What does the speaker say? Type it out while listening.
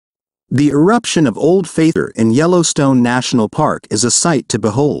The eruption of Old Faithful in Yellowstone National Park is a sight to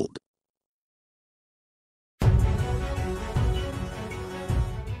behold.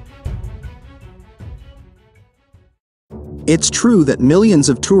 It's true that millions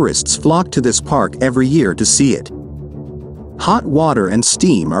of tourists flock to this park every year to see it. Hot water and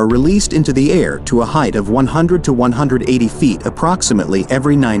steam are released into the air to a height of 100 to 180 feet approximately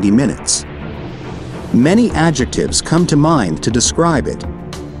every 90 minutes. Many adjectives come to mind to describe it: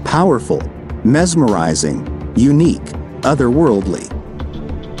 powerful, mesmerizing, unique, otherworldly.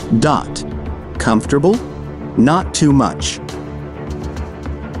 Comfortable? Not too much.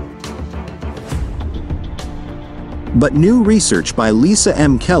 But new research by Lisa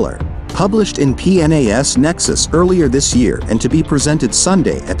M. Keller, published in PNAS Nexus earlier this year and to be presented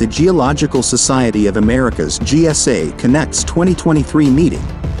Sunday at the Geological Society of America's GSA Connects 2023 meeting,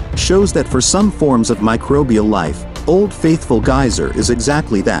 shows that for some forms of microbial life, Old Faithful Geyser is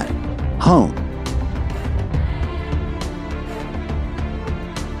exactly that: home.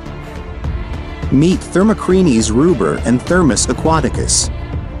 Meet Thermochrenes ruber and Thermus aquaticus.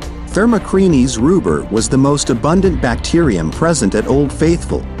 Thermochrenes ruber was the most abundant bacterium present at Old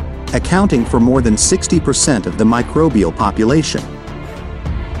Faithful, accounting for more than 60% of the microbial population.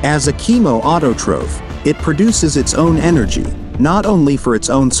 As a chemoautotroph, it produces its own energy, not only for its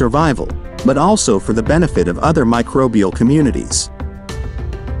own survival, but also for the benefit of other microbial communities.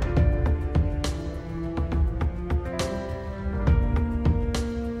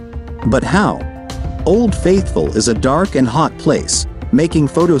 But how? Old Faithful is a dark and hot place, making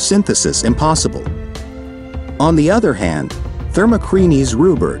photosynthesis impossible. On the other hand, Thermochrenes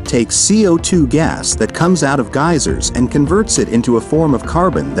ruber takes CO2 gas that comes out of geysers and converts it into a form of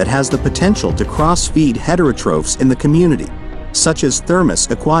carbon that has the potential to cross-feed heterotrophs in the community, such as Thermus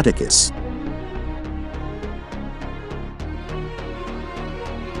aquaticus.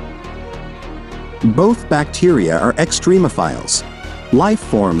 Both bacteria are extremophiles, life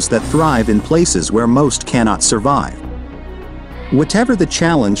forms that thrive in places where most cannot survive. Whatever the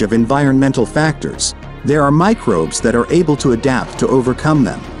challenge of environmental factors, there are microbes that are able to adapt to overcome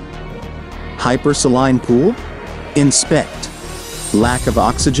them. Hypersaline pool? Inspect. Lack of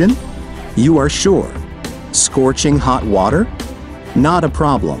oxygen? You are sure. Scorching hot water? Not a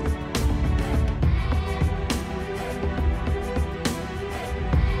problem.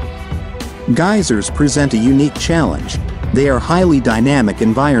 Geysers present a unique challenge. They are highly dynamic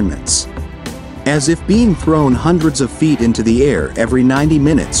environments. As if being thrown hundreds of feet into the air every 90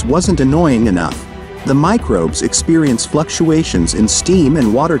 minutes wasn't annoying enough, the microbes experience fluctuations in steam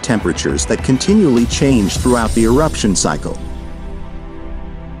and water temperatures that continually change throughout the eruption cycle.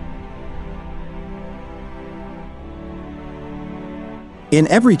 In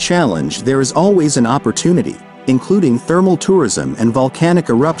every challenge, there is always an opportunity, including thermal tourism and volcanic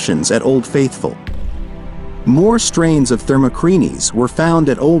eruptions at Old Faithful. More strains of Thermochrenes were found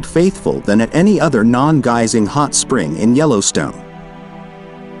at Old Faithful than at any other non-geysing hot spring in Yellowstone.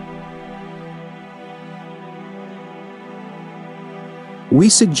 We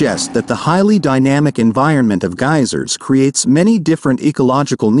suggest that the highly dynamic environment of geysers creates many different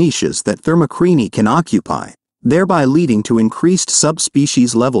ecological niches that Thermochrene can occupy, thereby leading to increased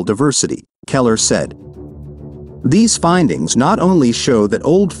subspecies level diversity, Keller said. These findings not only show that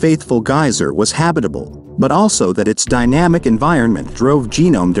Old Faithful Geyser was habitable, but also that its dynamic environment drove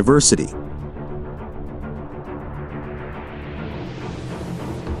genome diversity.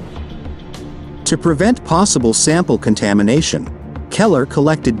 To prevent possible sample contamination, Keller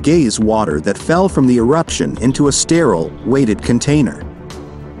collected geyser water that fell from the eruption into a sterile, weighted container.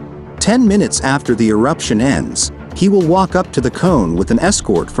 10 minutes after the eruption ends, he will walk up to the cone with an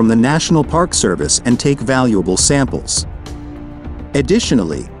escort from the National Park Service and take valuable samples.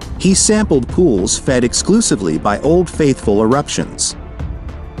 Additionally, he sampled pools fed exclusively by Old Faithful eruptions.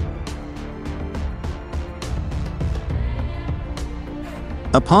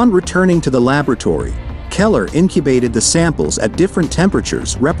 Upon returning to the laboratory, Keller incubated the samples at different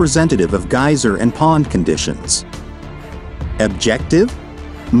temperatures representative of geyser and pond conditions. Objective?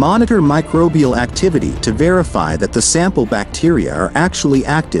 Monitor microbial activity to verify that the sample bacteria are actually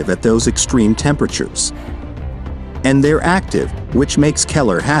active at those extreme temperatures. And they're active, which makes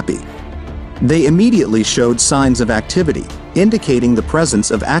Keller happy. They immediately showed signs of activity, indicating the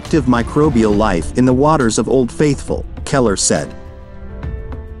presence of active microbial life in the waters of Old Faithful, Keller said.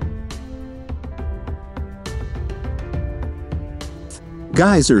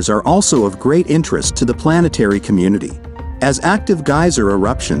 Geysers are also of great interest to the planetary community, as active geyser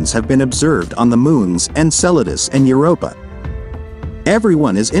eruptions have been observed on the moons Enceladus and Europa.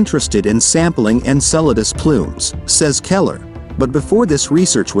 Everyone is interested in sampling Enceladus plumes, says Keller, But before this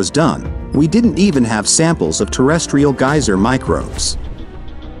research was done, we didn't even have samples of terrestrial geyser microbes.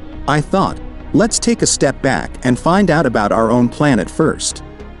 I thought, let's take a step back and find out about our own planet first.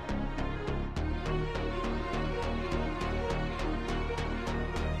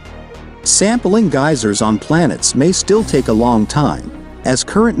 Sampling geysers on planets may still take a long time, as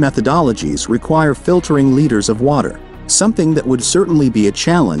current methodologies require filtering liters of water, something that would certainly be a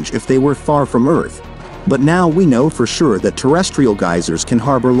challenge if they were far from Earth. But now we know for sure that terrestrial geysers can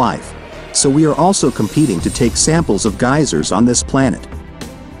harbor life, so we are also competing to take samples of geysers on this planet.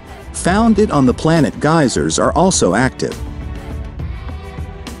 Founded on the planet, geysers are also active,